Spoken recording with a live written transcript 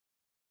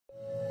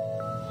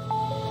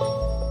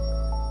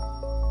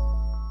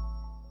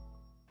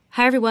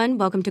Hi, everyone.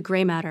 Welcome to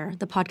Gray Matter,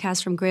 the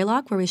podcast from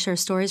Greylock, where we share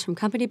stories from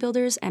company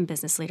builders and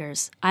business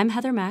leaders. I'm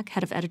Heather Mack,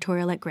 head of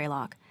editorial at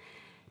Greylock.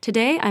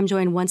 Today, I'm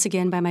joined once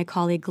again by my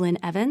colleague Glenn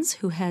Evans,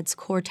 who heads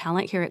core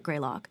talent here at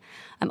Greylock.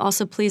 I'm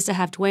also pleased to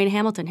have Dwayne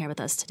Hamilton here with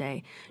us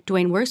today.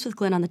 Dwayne works with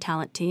Glenn on the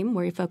talent team,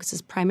 where he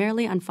focuses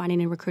primarily on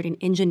finding and recruiting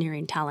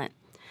engineering talent.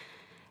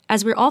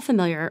 As we're all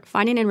familiar,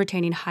 finding and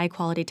retaining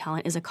high-quality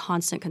talent is a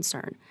constant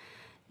concern.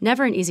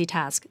 Never an easy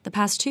task. The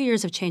past 2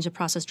 years have changed the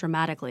process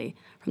dramatically,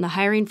 from the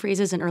hiring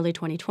freezes in early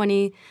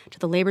 2020 to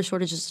the labor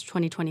shortages of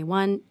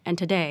 2021, and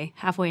today,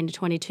 halfway into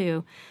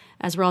 22,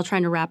 as we're all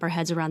trying to wrap our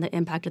heads around the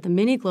impact of the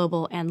many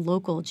global and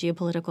local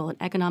geopolitical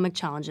and economic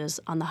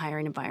challenges on the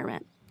hiring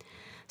environment.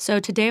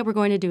 So today we're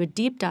going to do a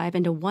deep dive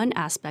into one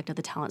aspect of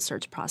the talent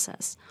search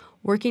process,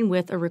 working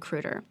with a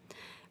recruiter.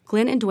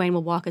 Glenn and Dwayne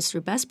will walk us through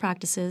best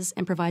practices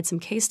and provide some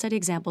case study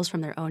examples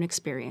from their own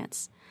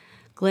experience.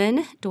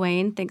 Glenn,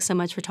 Dwayne, thanks so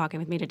much for talking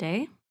with me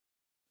today.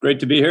 Great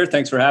to be here.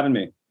 Thanks for having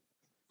me.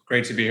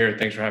 Great to be here.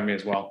 Thanks for having me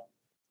as well.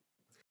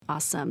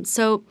 Awesome.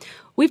 So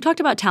we've talked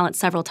about talent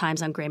several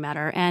times on Gray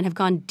Matter and have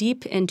gone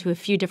deep into a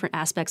few different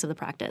aspects of the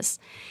practice.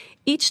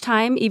 Each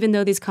time, even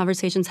though these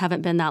conversations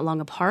haven't been that long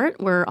apart,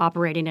 we're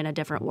operating in a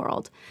different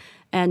world.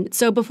 And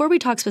so before we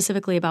talk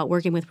specifically about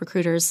working with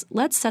recruiters,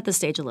 let's set the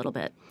stage a little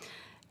bit.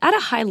 At a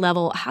high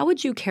level, how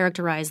would you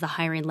characterize the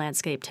hiring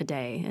landscape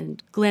today?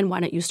 And Glenn, why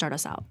don't you start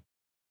us out?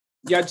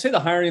 Yeah, I'd say the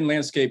hiring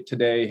landscape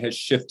today has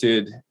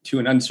shifted to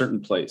an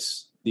uncertain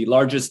place. The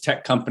largest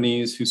tech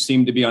companies who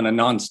seem to be on a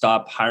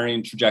nonstop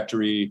hiring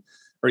trajectory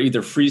are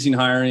either freezing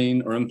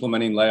hiring or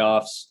implementing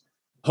layoffs.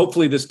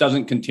 Hopefully this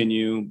doesn't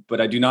continue,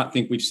 but I do not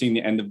think we've seen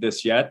the end of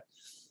this yet.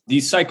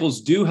 These cycles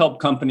do help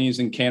companies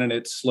and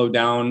candidates slow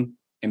down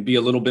and be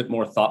a little bit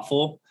more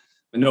thoughtful.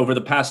 And over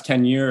the past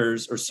 10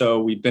 years or so,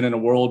 we've been in a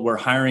world where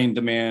hiring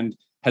demand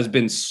has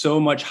been so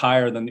much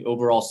higher than the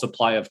overall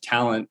supply of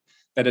talent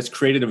that has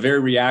created a very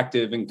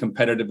reactive and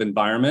competitive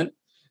environment.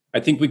 I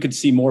think we could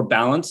see more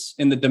balance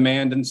in the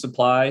demand and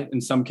supply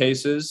in some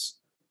cases.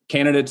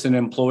 Candidates and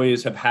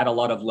employees have had a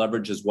lot of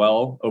leverage as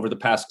well over the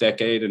past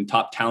decade, and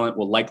top talent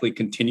will likely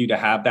continue to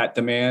have that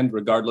demand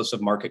regardless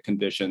of market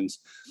conditions.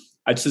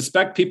 I'd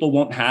suspect people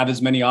won't have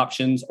as many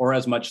options or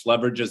as much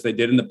leverage as they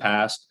did in the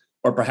past,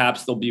 or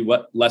perhaps they'll be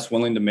less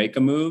willing to make a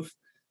move.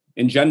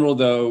 In general,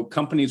 though,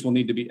 companies will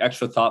need to be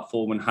extra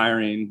thoughtful when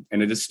hiring,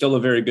 and it is still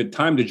a very good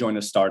time to join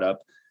a startup.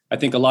 I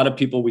think a lot of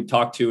people we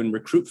talk to and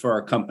recruit for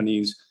our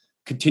companies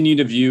continue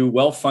to view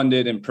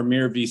well-funded and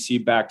premier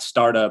VC-backed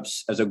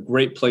startups as a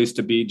great place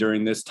to be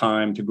during this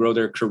time to grow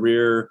their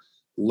career,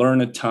 learn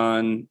a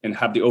ton, and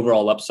have the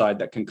overall upside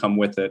that can come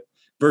with it,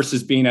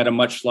 versus being at a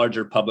much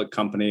larger public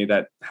company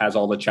that has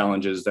all the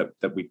challenges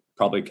that we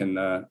probably can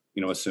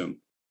assume.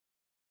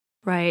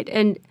 Right.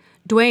 And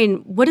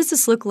Dwayne, what does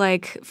this look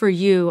like for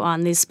you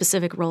on these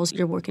specific roles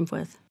you're working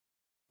with?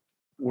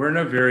 We're in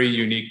a very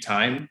unique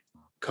time.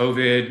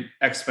 COVID,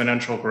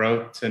 exponential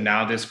growth to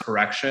now this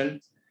correction.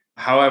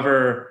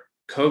 However,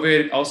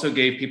 COVID also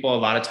gave people a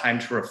lot of time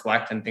to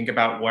reflect and think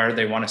about where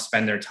they want to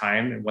spend their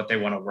time and what they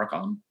want to work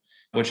on,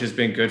 which has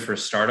been good for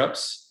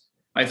startups.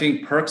 I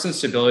think perks and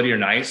stability are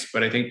nice,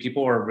 but I think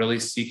people are really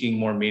seeking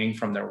more meaning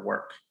from their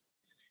work.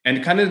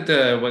 And kind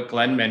of what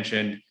Glenn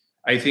mentioned,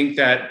 I think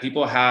that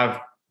people have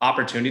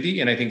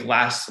opportunity. And I think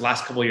last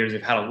couple of years,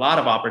 they've had a lot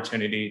of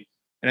opportunity.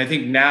 And I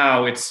think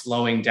now it's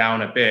slowing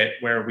down a bit,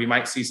 where we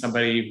might see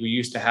somebody who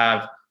used to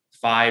have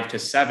 5 to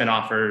 7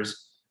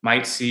 offers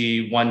might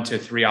see 1 to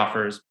 3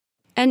 offers.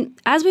 And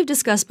as we've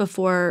discussed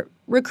before,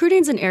 recruiting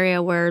is an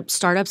area where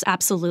startups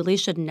absolutely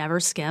should never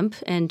skimp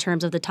in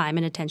terms of the time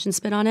and attention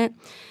spent on it.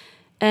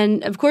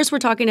 And of course, we're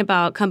talking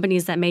about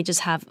companies that may just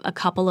have a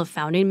couple of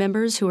founding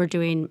members who are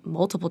doing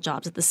multiple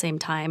jobs at the same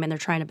time, and they're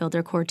trying to build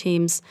their core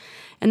teams.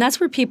 And that's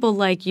where people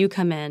like you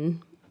come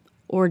in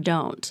or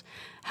don't.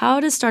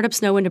 How does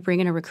startups know when to bring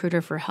in a recruiter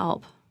for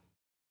help?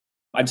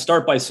 I'd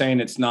start by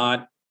saying it's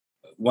not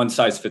one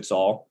size fits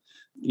all.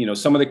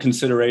 Some of the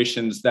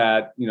considerations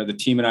that, the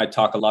team and I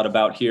talk a lot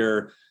about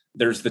here,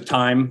 there's the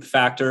time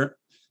factor.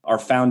 Our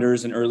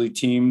founders and early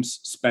teams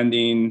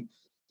spending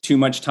too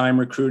much time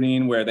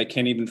recruiting where they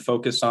can't even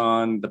focus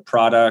on the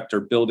product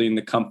or building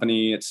the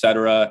company, et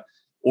cetera?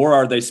 Or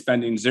are they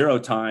spending zero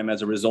time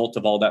as a result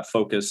of all that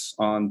focus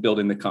on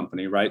building the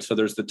company, right? So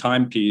there's the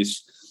time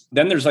piece.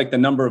 Then there's like the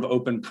number of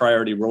open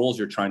priority roles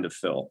you're trying to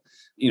fill.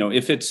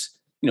 If it's,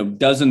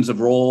 dozens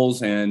of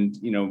roles and,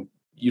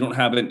 you don't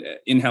have an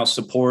in-house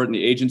support and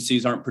the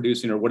agencies aren't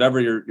producing or whatever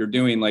you're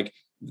doing, like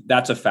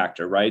that's a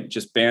factor, right?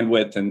 Just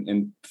bandwidth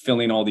and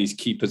filling all these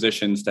key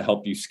positions to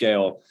help you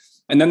scale.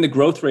 And then the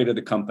growth rate of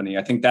the company,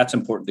 I think that's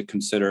important to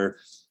consider.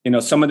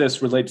 Some of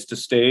this relates to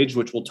stage,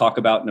 which we'll talk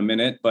about in a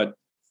minute, but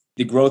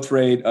the growth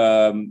rate,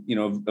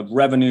 of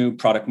revenue,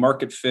 product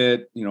market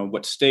fit,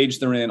 what stage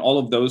they're in, all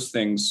of those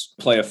things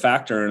play a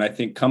factor. And I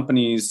think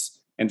companies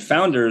and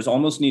founders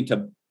almost need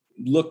to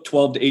look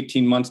 12 to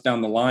 18 months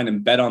down the line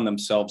and bet on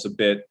themselves a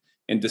bit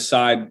and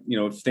decide,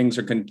 if things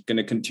are going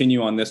to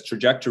continue on this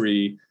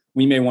trajectory,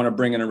 we may want to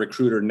bring in a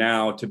recruiter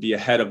now to be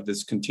ahead of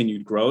this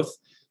continued growth.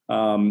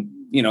 And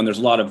there's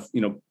a lot of,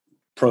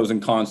 pros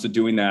and cons to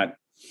doing that?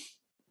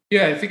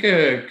 Yeah, I think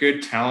a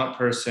good talent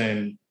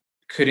person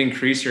could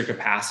increase your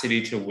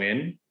capacity to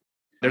win.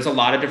 There's a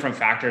lot of different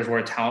factors where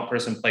a talent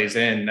person plays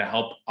in to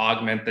help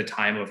augment the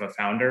time of a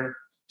founder.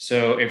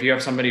 So if you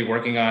have somebody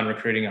working on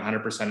recruiting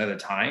 100% of the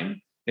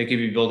time, they could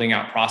be building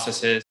out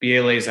processes, be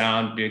a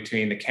liaison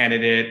between the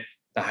candidate,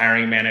 the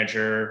hiring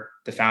manager,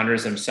 the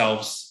founders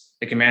themselves.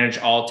 They can manage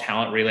all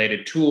talent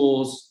related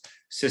tools,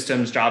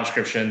 systems, job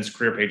descriptions,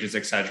 career pages,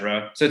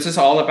 etc. So it's just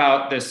all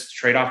about this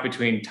trade-off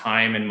between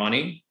time and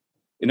money.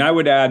 And I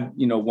would add,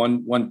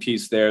 one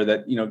piece there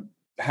that,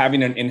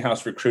 having an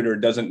in-house recruiter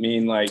doesn't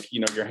mean like,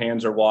 your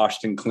hands are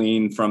washed and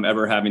clean from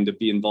ever having to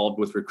be involved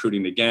with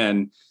recruiting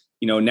again.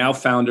 Now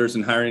founders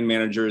and hiring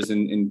managers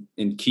and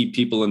key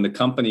people in the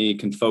company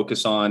can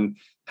focus on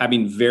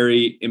having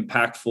very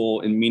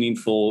impactful and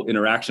meaningful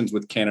interactions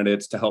with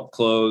candidates to help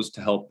close,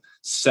 to help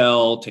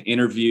sell, to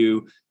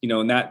interview,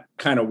 and that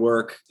kind of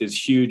work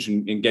is huge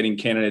in getting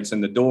candidates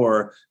in the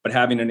door. But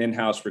having an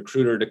in-house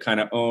recruiter to kind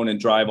of own and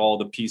drive all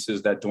the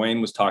pieces that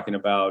Dwayne was talking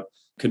about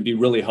could be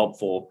really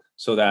helpful,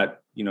 so that,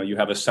 you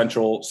have a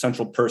central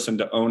person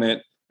to own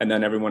it, and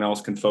then everyone else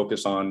can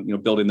focus on,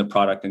 building the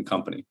product and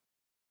company.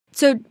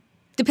 So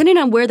depending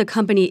on where the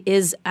company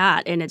is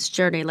at in its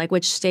journey, like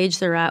which stage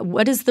they're at,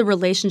 what does the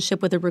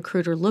relationship with a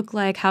recruiter look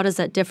like? How does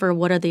that differ?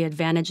 What are the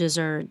advantages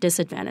or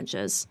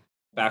disadvantages?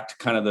 Back to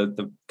kind of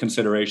the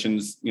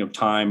considerations,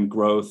 time,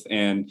 growth,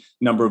 and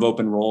number of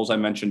open roles I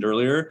mentioned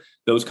earlier,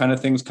 those kind of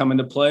things come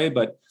into play.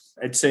 But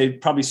I'd say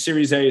probably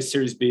Series A,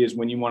 Series B is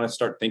when you want to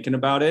start thinking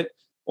about it,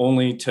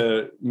 only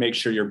to make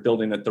sure you're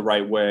building it the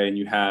right way and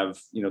you have,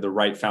 the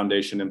right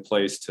foundation in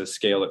place to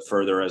scale it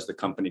further as the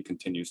company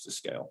continues to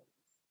scale.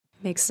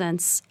 Makes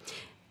sense.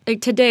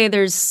 Like today,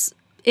 there's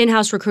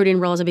in-house recruiting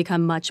roles have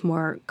become much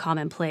more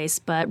commonplace,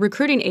 but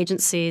recruiting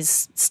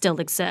agencies still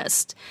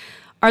exist.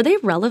 Are they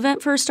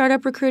relevant for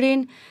startup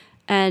recruiting?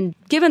 And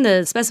given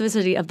the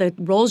specificity of the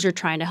roles you're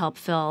trying to help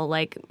fill,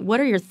 like, what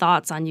are your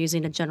thoughts on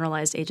using a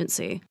generalized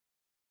agency?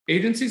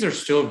 Agencies are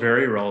still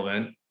very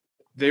relevant.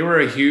 They were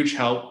a huge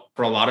help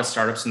for a lot of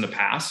startups in the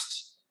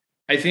past.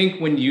 I think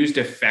when used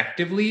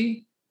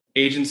effectively,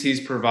 agencies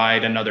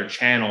provide another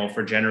channel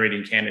for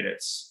generating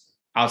candidates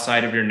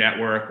outside of your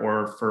network,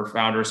 or for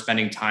founders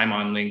spending time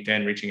on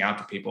LinkedIn, reaching out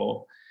to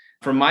people.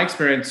 From my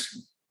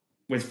experience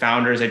with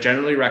founders, I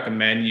generally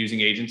recommend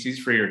using agencies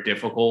for your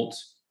difficult,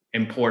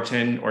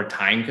 important, or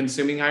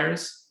time-consuming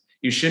hires.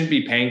 You shouldn't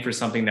be paying for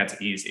something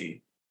that's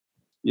easy.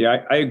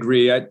 Yeah, I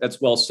agree. That's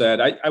well said.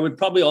 I would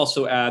probably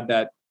also add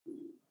that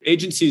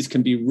agencies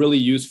can be really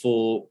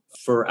useful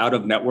for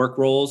out-of-network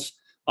roles.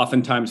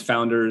 Oftentimes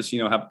founders,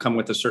 have come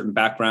with a certain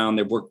background.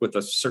 They've worked with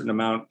a certain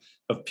amount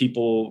of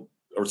people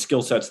or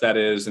skill sets, that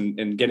is,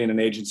 and getting an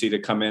agency to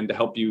come in to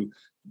help you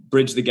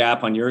bridge the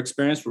gap on your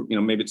experience.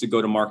 Maybe it's a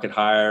go-to-market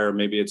hire, or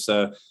maybe it's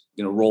a,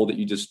 role that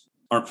you just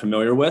aren't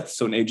familiar with.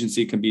 So an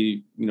agency can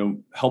be,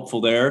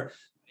 helpful there.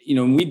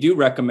 And we do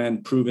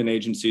recommend proven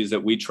agencies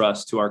that we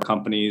trust to our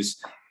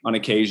companies on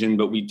occasion,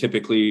 but we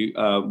typically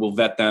will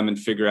vet them and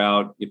figure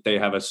out if they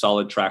have a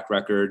solid track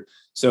record.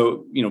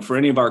 So, for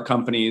any of our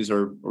companies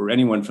or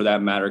anyone for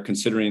that matter,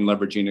 considering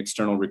leveraging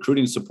external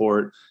recruiting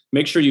support,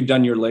 make sure you've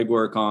done your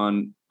legwork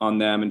on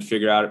them and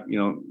figure out,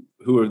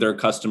 who are their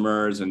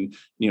customers and,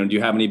 do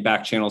you have any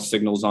back channel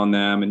signals on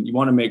them? And you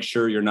want to make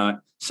sure you're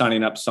not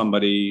signing up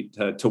somebody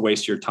to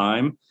waste your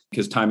time,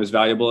 because time is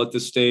valuable at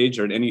this stage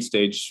or at any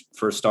stage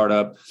for a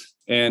startup.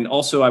 And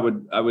also I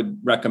would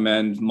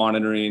recommend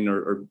monitoring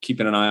or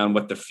keeping an eye on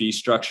what the fee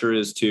structure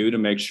is too, to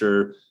make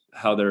sure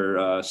how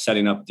they're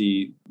setting up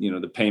the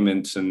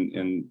payments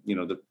and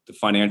the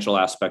financial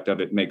aspect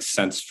of it makes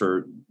sense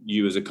for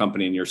you as a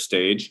company in your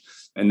stage.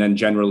 And then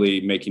generally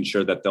making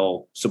sure that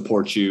they'll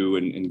support you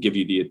and give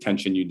you the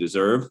attention you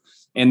deserve.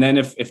 And then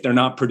if they're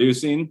not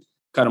producing,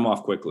 cut them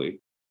off quickly.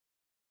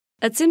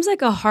 It seems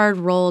like a hard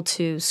role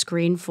to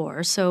screen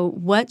for. So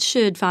what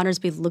should founders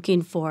be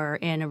looking for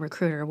in a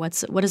recruiter? What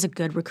does a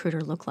good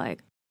recruiter look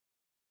like?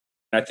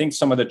 I think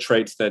some of the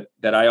traits that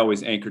I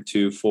always anchor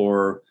to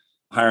for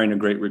hiring a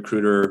great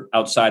recruiter,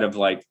 outside of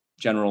like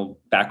general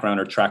background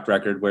or track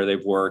record, where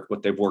they've worked,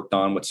 what they've worked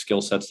on, what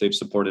skill sets they've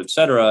supported, et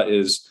cetera,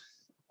 is,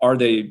 are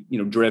they,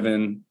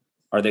 driven?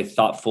 Are they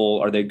thoughtful?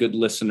 Are they good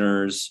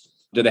listeners?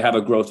 Do they have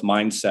a growth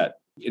mindset?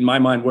 In my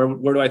mind,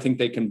 where do I think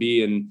they can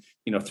be in,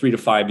 3 to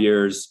 5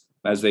 years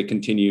as they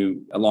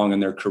continue along in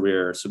their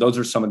career? So those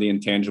are some of the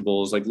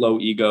intangibles, like low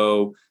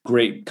ego,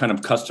 great kind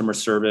of customer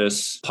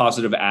service,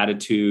 positive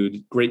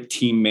attitude, great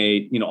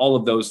teammate. All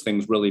of those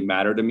things really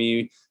matter to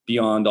me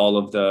beyond all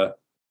of the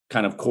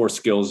kind of core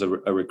skills a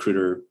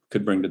recruiter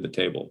could bring to the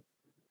table.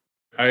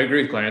 I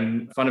agree,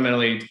 Glenn.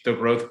 Fundamentally, the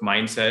growth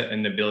mindset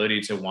and the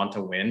ability to want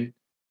to win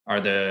are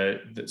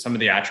some of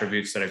the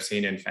attributes that I've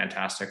seen in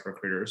fantastic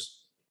recruiters.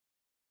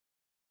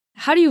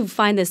 How do you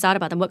find this out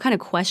about them? What kind of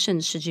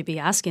questions should you be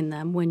asking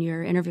them when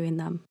you're interviewing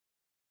them?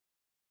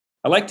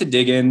 I like to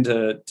dig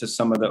into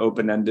some of the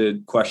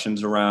open-ended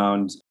questions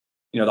around,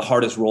 the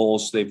hardest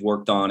roles they've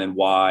worked on and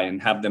why,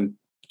 and have them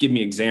give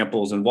me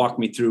examples and walk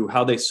me through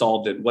how they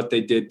solved it, what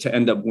they did to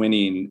end up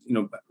winning.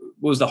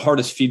 what was the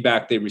hardest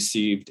feedback they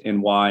received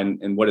and why,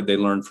 and what did they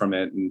learn from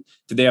it? And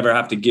did they ever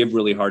have to give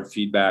really hard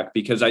feedback?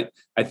 Because I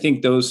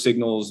think those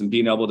signals and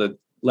being able to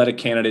let a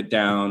candidate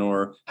down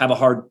or have a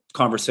hard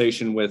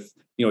conversation with,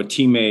 a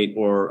teammate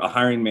or a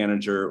hiring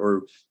manager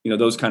or,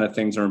 those kind of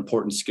things are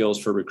important skills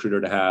for a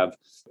recruiter to have.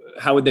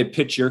 How would they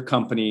pitch your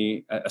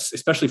company,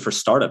 especially for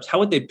startups? How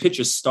would they pitch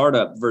a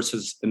startup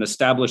versus an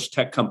established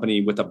tech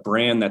company with a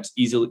brand that's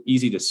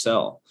easy to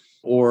sell?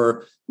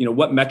 Or,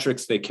 what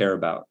metrics they care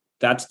about?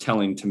 That's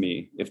telling to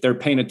me. If they're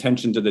paying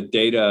attention to the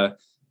data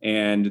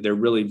and they're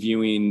really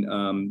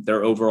viewing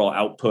their overall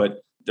output,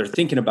 they're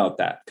thinking about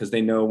that because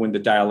they know when to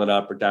dial it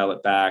up or dial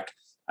it back.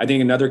 I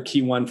think another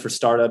key one for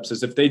startups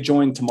is if they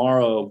join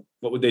tomorrow,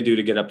 what would they do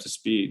to get up to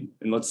speed?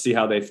 And let's see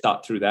how they've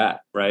thought through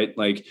that, right?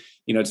 Like,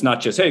 it's not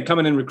just, hey, come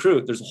in and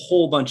recruit. There's a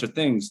whole bunch of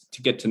things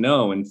to get to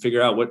know and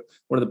figure out what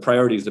are the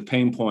priorities, the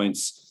pain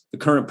points, the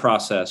current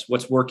process,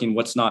 what's working,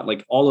 what's not.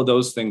 Like all of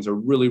those things are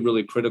really,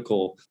 really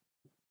critical.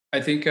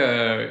 I think,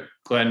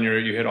 Glenn,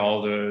 you hit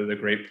all the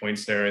great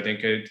points there. I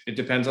think it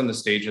depends on the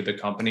stage of the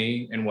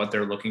company and what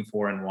they're looking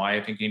for and why.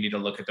 I think you need to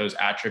look at those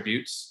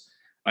attributes.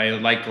 I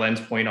like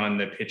Glenn's point on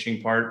the pitching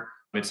part.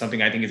 It's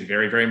something I think is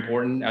very, very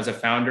important. As a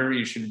founder,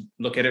 you should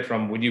look at it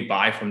from, would you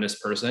buy from this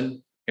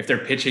person? If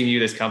they're pitching you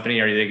this company,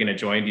 are they going to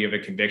join? Do you have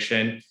a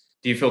conviction?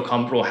 Do you feel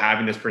comfortable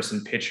having this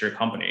person pitch your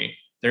company?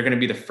 They're going to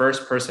be the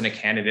first person a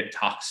candidate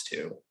talks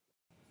to.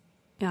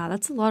 Yeah,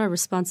 that's a lot of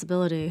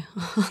responsibility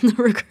on the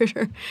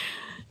recruiter.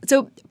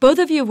 So both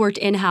of you have worked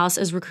in-house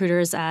as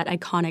recruiters at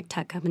iconic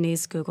tech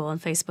companies, Google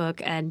and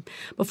Facebook, and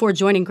before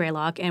joining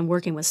Greylock and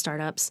working with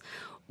startups.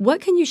 What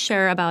can you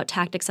share about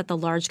tactics at the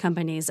large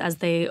companies as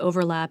they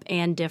overlap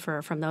and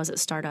differ from those at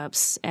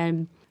startups?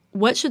 And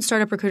what should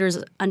startup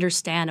recruiters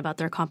understand about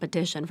their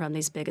competition from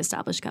these big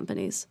established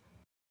companies?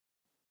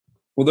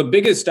 Well, the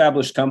big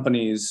established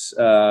companies,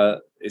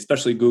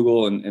 especially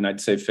Google and I'd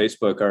say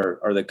Facebook,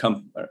 are the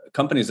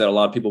companies that a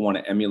lot of people want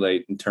to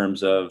emulate in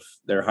terms of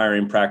their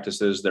hiring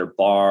practices, their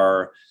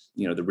bar,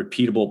 the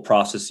repeatable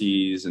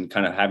processes, and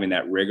kind of having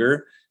that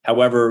rigor.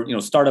 However,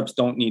 startups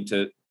don't need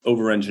to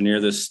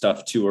over-engineer this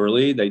stuff too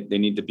early. They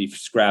need to be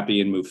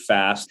scrappy and move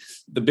fast.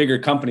 The bigger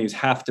companies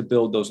have to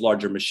build those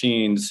larger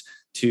machines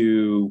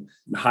to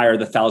hire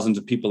the thousands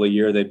of people a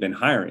year they've been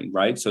hiring,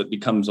 right? So it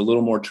becomes a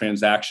little more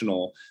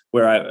transactional,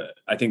 where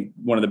I think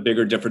one of the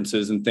bigger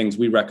differences and things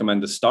we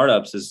recommend to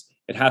startups is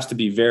it has to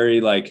be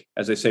very, like,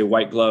 as I say,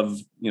 white glove,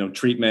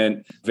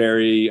 treatment,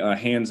 very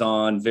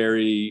hands-on,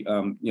 very,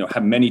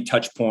 have many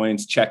touch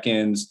points,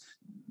 check-ins.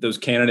 Those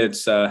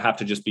candidates have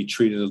to just be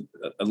treated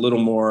a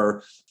little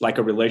more like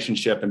a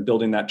relationship and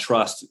building that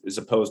trust, as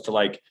opposed to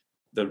like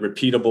the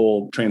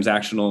repeatable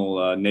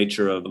transactional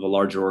nature of a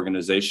larger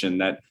organization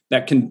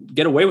that can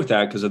get away with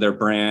that because of their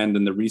brand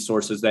and the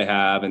resources they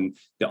have and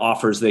the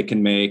offers they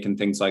can make and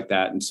things like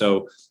that. And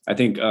so I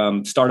think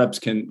startups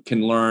can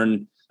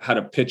learn how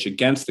to pitch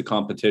against the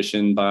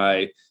competition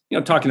by,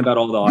 talking about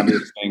all the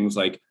obvious things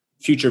like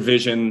future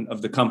vision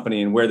of the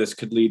company and where this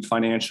could lead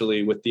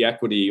financially with the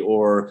equity,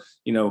 or,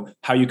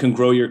 how you can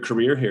grow your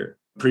career here.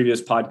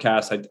 Previous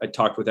podcast, I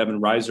talked with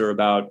Evan Reiser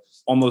about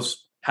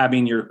almost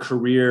having your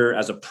career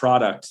as a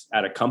product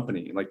at a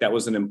company. Like that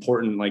was an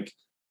important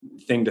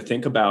thing to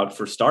think about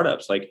for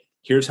startups. Like,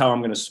 here's how I'm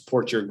going to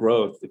support your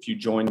growth if you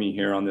join me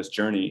here on this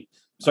journey.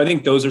 So I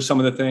think those are some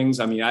of the things.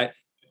 I mean,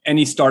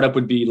 any startup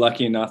would be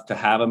lucky enough to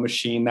have a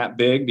machine that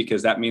big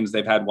because that means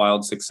they've had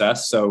wild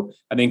success. So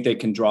I think they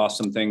can draw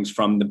some things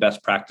from the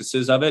best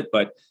practices of it,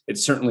 but it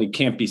certainly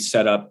can't be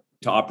set up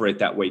to operate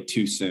that way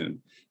too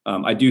soon.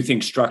 I do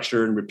think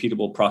structure and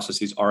repeatable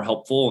processes are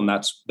helpful, and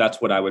that's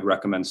what I would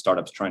recommend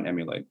startups try and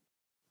emulate.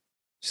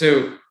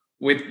 So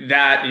with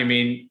that,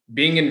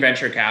 being in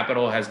venture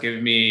capital has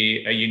given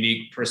me a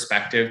unique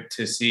perspective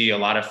to see a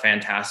lot of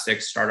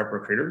fantastic startup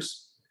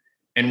recruiters.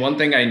 And one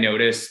thing I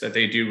noticed that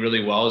they do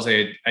really well is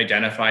they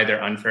identify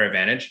their unfair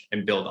advantage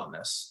and build on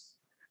this.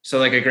 So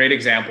like a great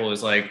example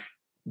is like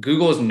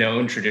Google is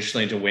known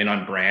traditionally to win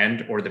on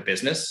brand or the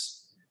business.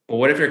 But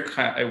what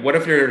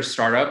if your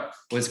startup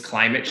was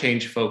climate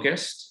change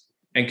focused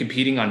and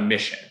competing on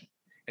mission?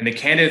 And the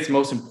candidate's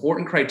most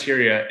important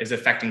criteria is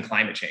affecting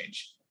climate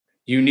change.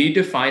 You need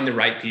to find the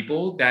right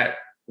people that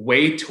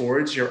weigh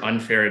towards your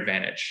unfair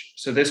advantage.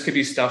 So this could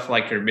be stuff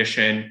like your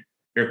mission,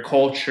 your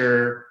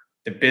culture,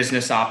 the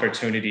business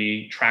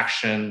opportunity,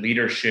 traction,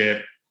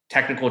 leadership,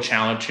 technical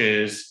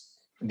challenges,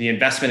 the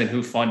investment in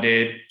who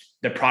funded,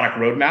 the product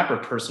roadmap, or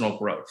personal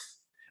growth.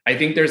 I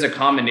think there's a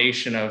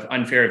combination of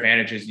unfair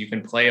advantages you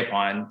can play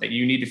upon that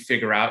you need to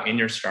figure out in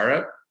your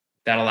startup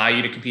that allow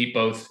you to compete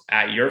both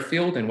at your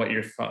field and what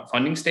your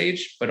funding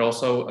stage, but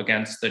also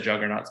against the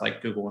juggernauts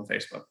like Google and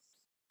Facebook.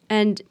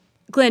 And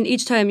Glenn,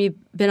 each time you've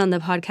been on the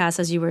podcast,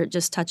 as you were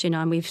just touching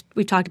on, we've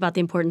talked about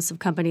the importance of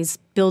companies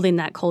building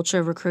that culture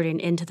of recruiting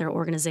into their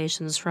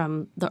organizations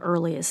from the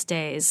earliest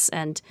days.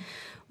 And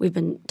we've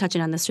been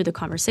touching on this through the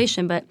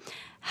conversation, but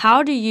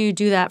how do you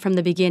do that from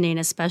the beginning,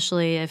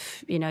 especially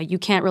if, you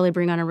can't really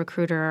bring on a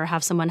recruiter or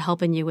have someone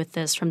helping you with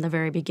this from the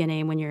very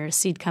beginning when you're a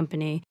seed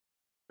company?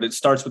 It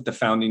starts with the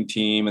founding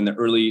team and the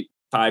early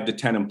 5 to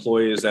 10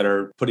 employees that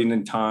are putting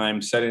in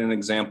time, setting an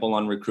example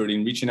on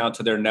recruiting, reaching out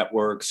to their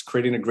networks,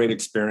 creating a great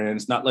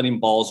experience, not letting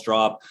balls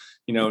drop,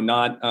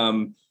 not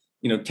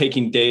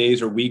taking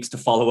days or weeks to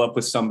follow up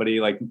with somebody,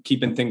 like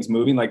keeping things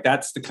moving. Like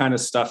that's the kind of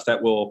stuff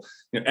that will,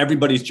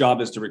 everybody's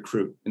job is to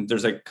recruit. And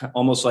there's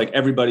almost like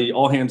everybody,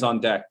 all hands on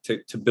deck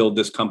to build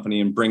this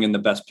company and bring in the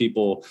best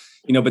people,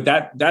 but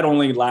that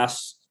only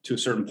lasts to a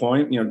certain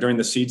point. During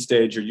the seed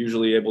stage, you're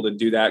usually able to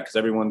do that because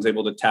everyone's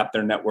able to tap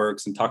their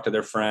networks and talk to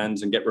their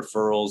friends and get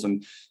referrals.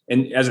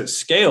 And as it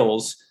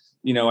scales,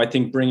 I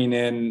think bringing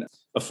in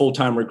a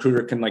full-time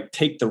recruiter can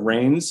take the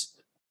reins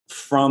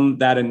from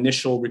that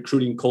initial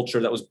recruiting culture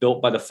that was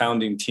built by the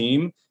founding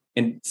team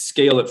and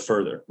scale it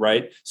further,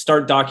 right?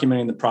 Start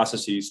documenting the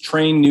processes,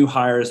 train new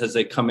hires as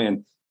they come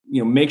in,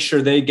 make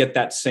sure they get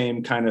that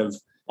same kind of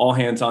all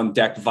hands on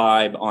deck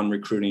vibe on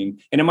recruiting.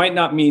 And it might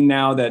not mean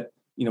now that,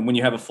 when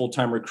you have a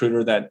full-time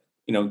recruiter that,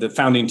 the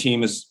founding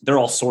team they're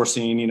all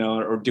sourcing,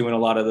 or doing a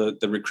lot of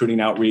the recruiting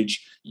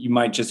outreach. You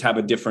might just have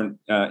a different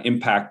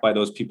impact by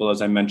those people,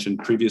 as I mentioned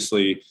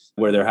previously,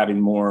 where they're having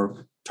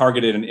more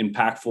targeted and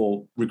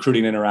impactful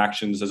recruiting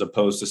interactions as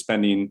opposed to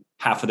spending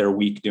half of their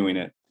week doing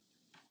it.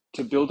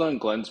 To build on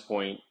Glenn's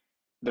point,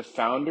 the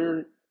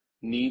founder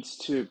needs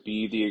to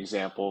be the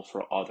example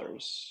for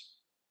others.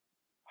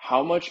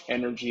 How much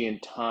energy and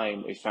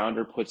time a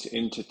founder puts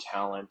into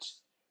talent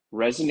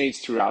resonates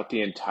throughout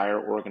the entire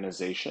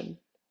organization.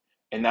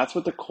 And that's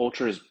what the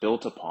culture is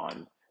built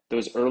upon,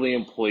 those early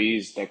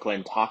employees that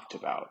Glenn talked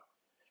about.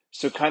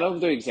 So kind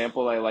of the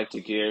example I like to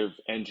give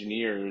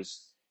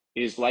engineers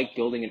is like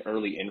building an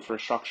early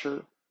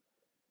infrastructure.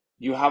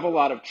 You have a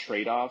lot of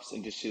trade-offs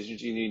and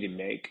decisions you need to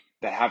make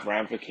that have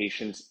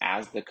ramifications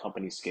as the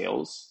company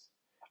scales.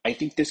 I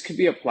think this could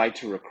be applied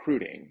to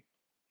recruiting.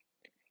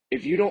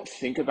 If you don't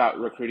think about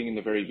recruiting in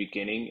the very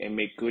beginning and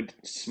make good,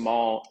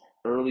 small,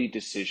 early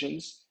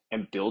decisions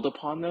and build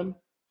upon them,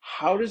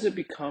 how does it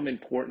become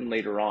important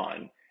later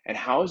on? And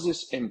how is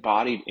this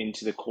embodied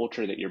into the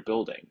culture that you're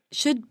building?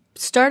 Should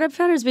startup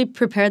founders be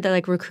prepared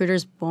that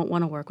recruiters won't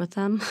want to work with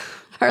them?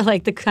 Or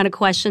the kind of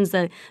questions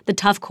the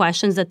tough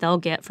questions that they'll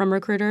get from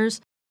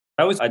recruiters?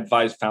 I always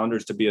advise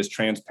founders to be as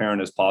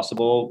transparent as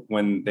possible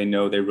when they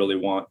know they really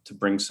want to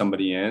bring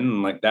somebody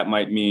in. That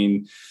might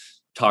mean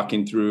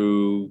talking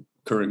through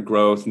current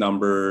growth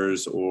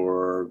numbers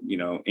or,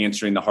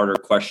 answering the harder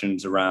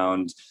questions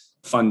around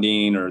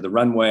funding or the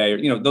runway,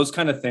 those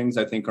kind of things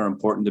I think are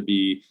important to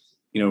be,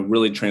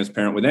 really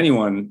transparent with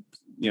anyone,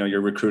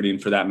 you're recruiting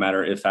for that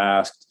matter, if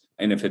asked,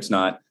 and if it's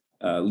not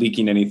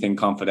leaking anything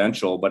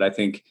confidential. But I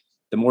think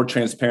the more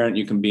transparent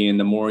you can be and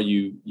the more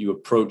you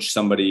approach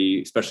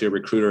somebody, especially a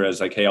recruiter, as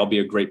hey, I'll be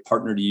a great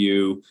partner to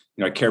you.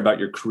 I care about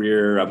your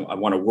career. I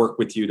want to work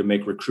with you to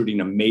make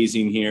recruiting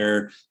amazing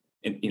here.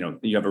 And,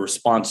 you have a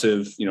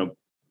responsive,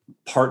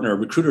 partner.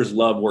 Recruiters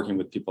love working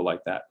with people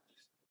like that.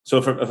 So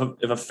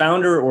if a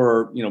founder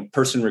or,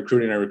 person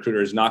recruiting a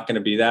recruiter is not going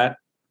to be that,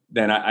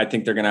 then I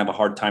think they're going to have a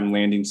hard time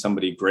landing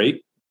somebody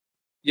great.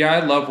 Yeah, I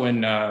love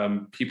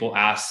when people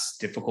ask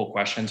difficult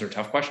questions or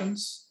tough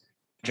questions.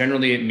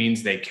 Generally, it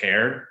means they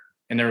care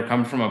and they're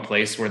coming from a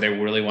place where they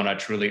really want to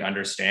truly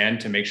understand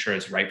to make sure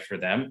it's right for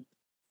them.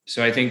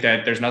 So I think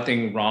that there's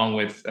nothing wrong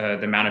with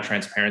the amount of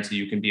transparency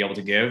you can be able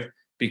to give,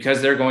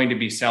 because they're going to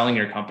be selling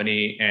your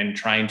company and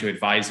trying to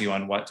advise you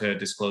on what to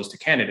disclose to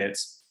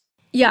candidates.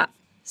 Yeah.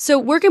 So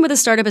working with a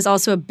startup is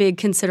also a big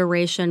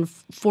consideration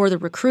for the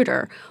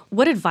recruiter.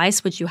 What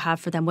advice would you have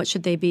for them? What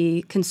should they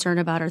be concerned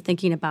about or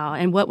thinking about?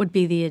 And what would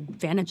be the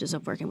advantages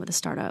of working with a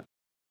startup?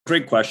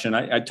 Great question.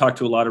 I talk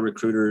to a lot of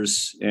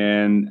recruiters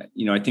and,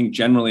 I think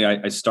generally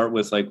I start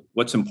with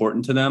what's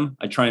important to them.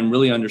 I try and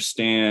really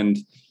understand,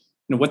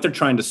 what they're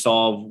trying to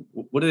solve.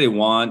 What do they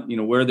want?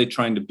 Where are they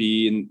trying to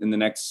be in the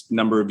next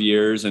number of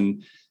years?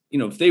 And,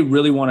 if they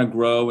really want to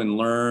grow and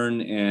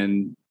learn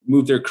and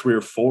move their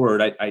career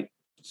forward, I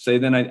say,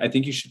 then I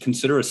think you should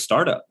consider a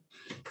startup.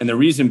 And the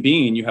reason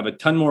being, you have a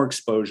ton more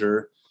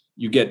exposure.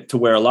 You get to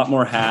wear a lot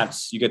more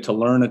hats. You get to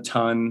learn a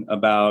ton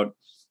about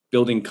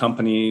building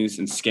companies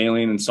and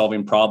scaling and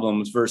solving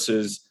problems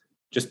versus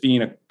just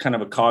being a kind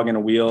of a cog in a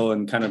wheel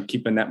and kind of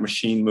keeping that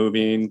machine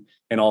moving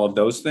and all of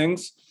those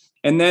things.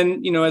 And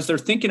then, as they're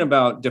thinking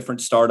about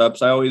different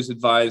startups, I always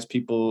advise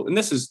people, and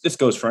this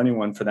goes for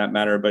anyone for that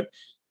matter, but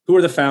who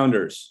are the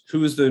founders?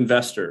 Who is the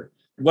investor?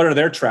 What are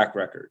their track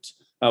records?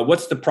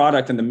 What's the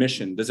product and the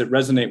mission? Does it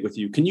resonate with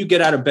you? Can you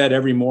get out of bed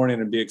every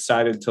morning and be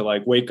excited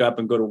to wake up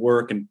and go to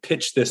work and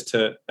pitch this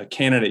to a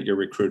candidate you're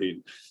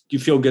recruiting? Do you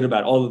feel good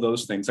about all of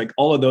those things?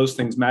 All of those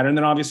things matter. And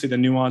then obviously the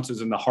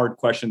nuances and the hard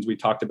questions we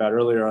talked about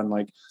earlier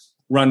on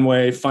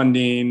runway,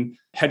 funding,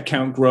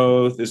 headcount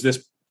growth. Is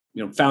this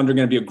founder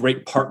going to be a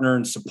great partner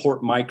and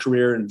support my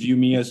career and view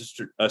me as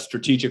a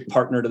strategic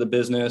partner to the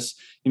business?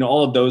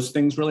 All of those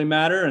things really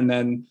matter. And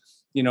then,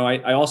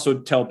 I also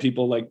tell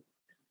people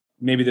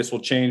maybe this will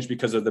change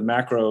because of the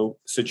macro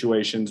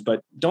situations,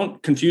 but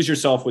don't confuse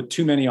yourself with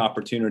too many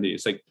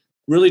opportunities.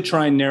 Really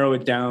try and narrow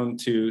it down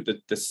to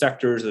the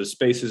sectors or the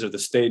spaces or the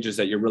stages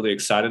that you're really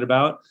excited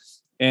about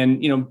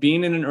And,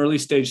 being in an early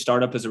stage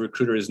startup as a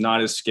recruiter is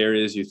not as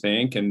scary as you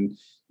think. And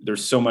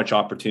there's so much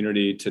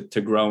opportunity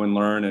to grow and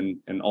learn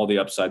and all the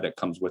upside that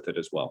comes with it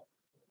as well.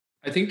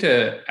 I think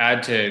to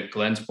add to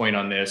Glenn's point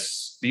on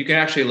this, you can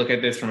actually look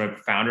at this from a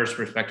founder's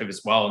perspective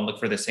as well and look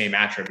for the same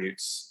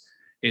attributes.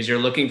 Is you're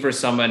looking for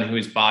someone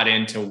who's bought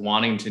into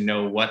wanting to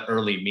know what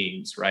early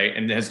means, right?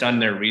 And has done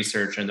their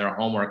research and their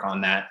homework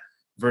on that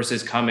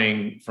versus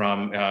coming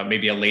from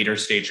maybe a later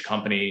stage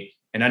company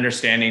and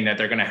understanding that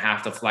they're going to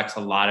have to flex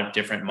a lot of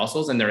different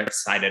muscles and they're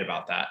excited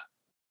about that.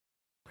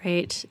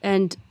 Great.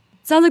 And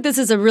it sounds like this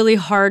is a really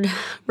hard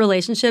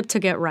relationship to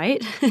get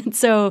right.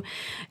 So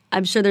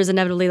I'm sure there's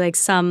inevitably like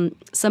some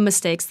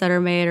mistakes that are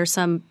made or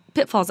some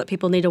pitfalls that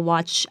people need to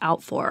watch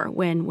out for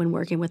when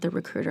working with a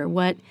recruiter.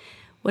 What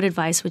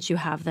advice would you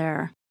have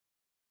there?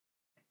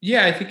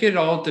 Yeah, I think it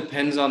all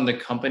depends on the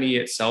company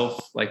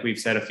itself, like we've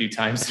said a few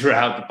times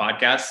throughout the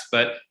podcast.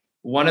 But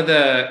one of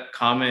the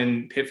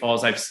common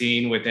pitfalls I've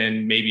seen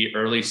within maybe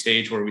early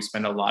stage where we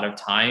spend a lot of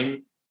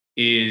time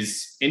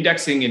is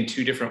indexing in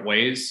two different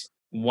ways.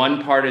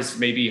 One part is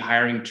maybe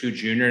hiring too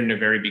junior in the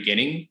very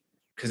beginning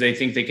because they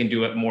think they can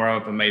do it more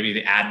of maybe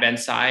the admin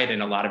side,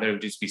 and a lot of it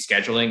would just be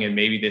scheduling. And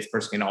maybe this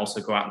person can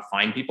also go out and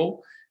find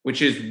people,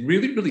 which is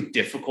really, really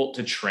difficult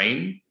to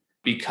train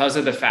because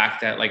of the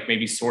fact that like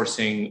maybe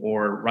sourcing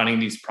or running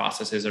these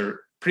processes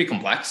are pretty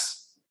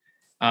complex.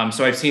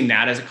 So I've seen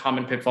that as a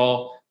common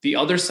pitfall. The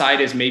other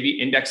side is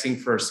maybe indexing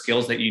for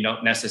skills that you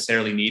don't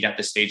necessarily need at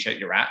the stage that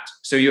you're at.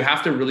 So you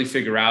have to really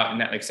figure out, and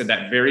that, like I said,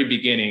 that very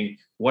beginning,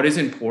 what is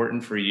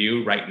important for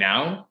you right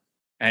now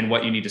and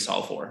what you need to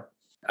solve for.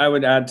 I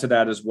would add to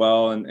that as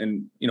well.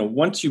 And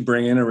once you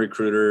bring in a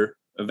recruiter,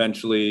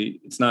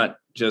 eventually it's not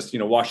just,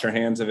 wash your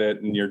hands of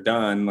it and you're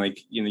done. Like,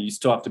 you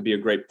still have to be a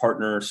great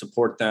partner,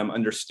 support them,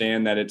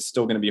 understand that it's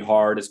still going to be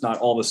hard. It's not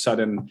all of a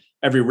sudden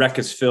every rec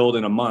is filled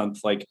in a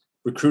month. Like,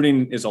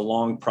 recruiting is a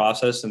long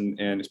process, and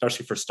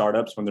especially for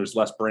startups when there's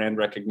less brand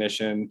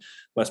recognition,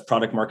 less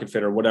product market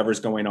fit or whatever's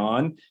going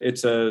on,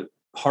 it's a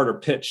harder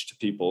pitch to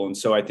people. And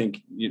so I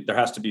think there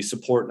has to be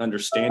support and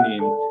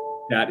understanding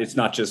that it's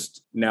not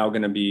just now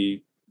going to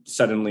be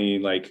suddenly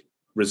like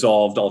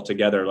resolved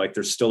altogether. Like,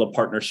 there's still a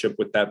partnership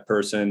with that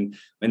person,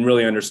 and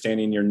really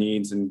understanding your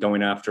needs and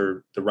going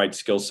after the right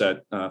skill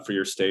set for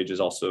your stage is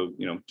also,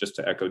 just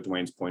to echo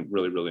Dwayne's point,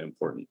 really, really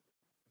important.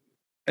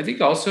 I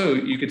think also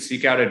you could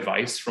seek out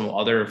advice from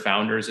other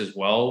founders as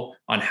well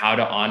on how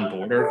to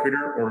onboard a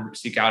recruiter, or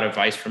seek out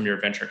advice from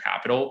your venture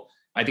capital.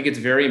 I think it's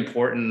very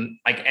important,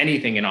 like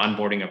anything in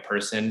onboarding a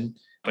person,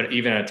 but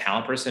even a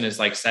talent person, is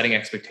like setting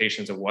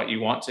expectations of what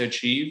you want to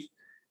achieve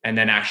and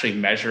then actually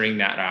measuring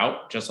that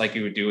out, just like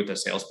you would do with a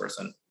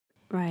salesperson.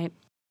 Right.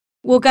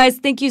 Well, guys,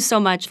 thank you so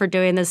much for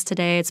doing this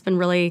today. It's been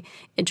really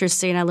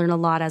interesting. I learned a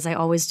lot, as I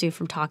always do,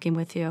 from talking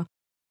with you.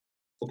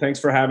 Well, thanks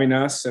for having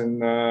us,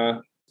 and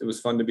it was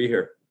fun to be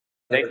here.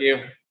 Thank you.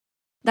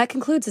 That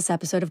concludes this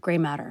episode of Gray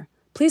Matter.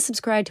 Please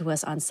subscribe to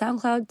us on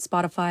SoundCloud,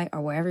 Spotify,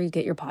 or wherever you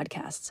get your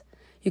podcasts.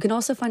 You can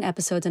also find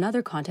episodes and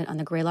other content on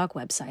the Greylock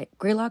website,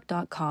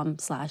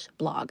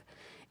 greylock.com/blog.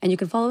 And you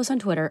can follow us on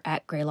Twitter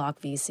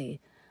 @GreylockVC.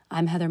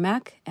 I'm Heather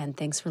Mack, and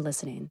thanks for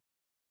listening.